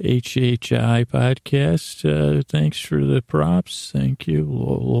 HHI Podcast, thanks for the props. Thank you.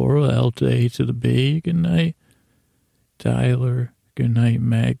 Laura, L to A to the B, good night. Tyler, good night.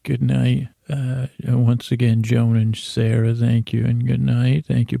 Matt, good night. Once again, Joan and Sarah, thank you and good night.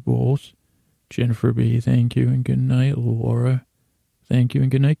 Thank you both. Jennifer B., thank you and good night. Laura, thank you and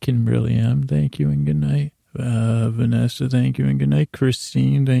good night. Kimberly M., thank you and good night. Vanessa, thank you and good night.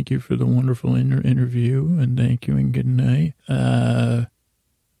 Christine, thank you for the wonderful interview and thank you and good night.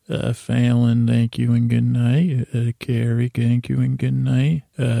 Fallon, thank you and good night. Carrie, thank you and good night.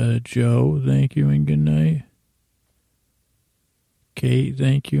 Joe, thank you and good night. Kate,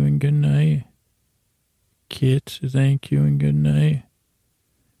 thank you and good night. Kit, thank you and good night.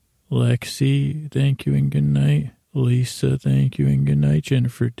 Lexi, thank you and good night. Lisa, thank you and good night.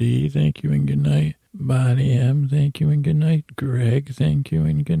 Jennifer D, thank you and good night. Bonnie M, thank you and good night. Greg, thank you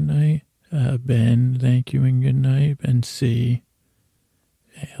and good night. Ben, thank you and good night. Ben C.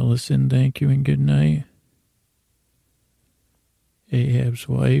 Allison, thank you and good night. Ahab's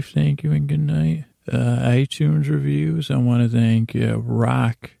wife, thank you and good night. iTunes reviews, I want to thank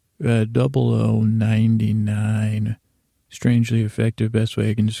Rock 0099. Strangely effective, best way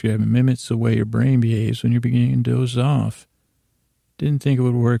I can describe it. Mimics the way your brain behaves when you're beginning to doze off. Didn't think it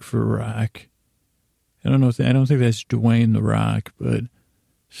would work for Rock. I don't think that's Dwayne the Rock, but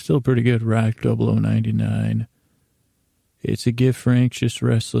still pretty good. Rock 0099. It's a gift for anxious,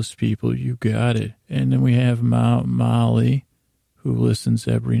 restless people. You got it. And then we have Molly, who listens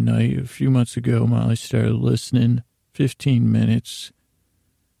every night. A few months ago, Molly started listening 15 minutes.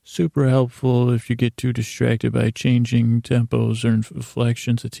 Super helpful if you get too distracted by changing tempos or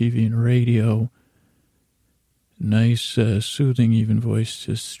inflections of TV and radio. Nice, soothing even voice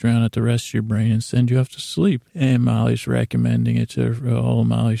to drown out the rest of your brain and send you off to sleep. And Molly's recommending it to all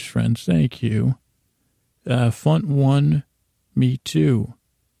Molly's friends. Thank you. Funt1, me too.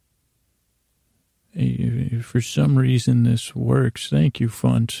 For some reason this works. Thank you,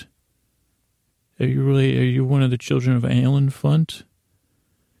 Funt. Are you one of the children of Alan Funt?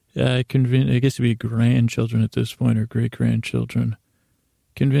 I guess it'd be grandchildren at this point or great-grandchildren.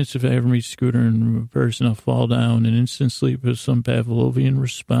 Convinced if I ever meet Scooter in person, I'll fall down in instant sleep with some Pavlovian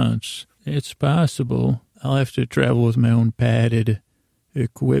response. It's possible. I'll have to travel with my own padded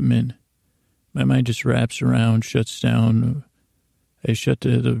equipment. My mind just wraps around, shuts down. The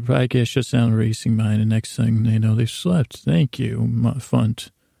podcast shuts down the racing mind, and next thing they know, they've slept. Thank you,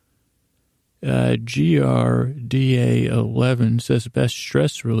 Funt. GRDA11 says best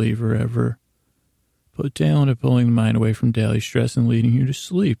stress reliever ever. Put talent at pulling the mind away from daily stress and leading you to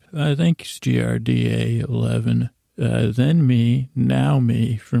sleep. Thanks, GRDA11. Then me, now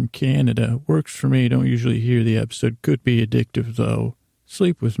me, from Canada. Works for me. Don't usually hear the episode. Could be addictive, though.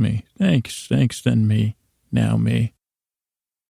 Sleep with me. Thanks, then me, now me.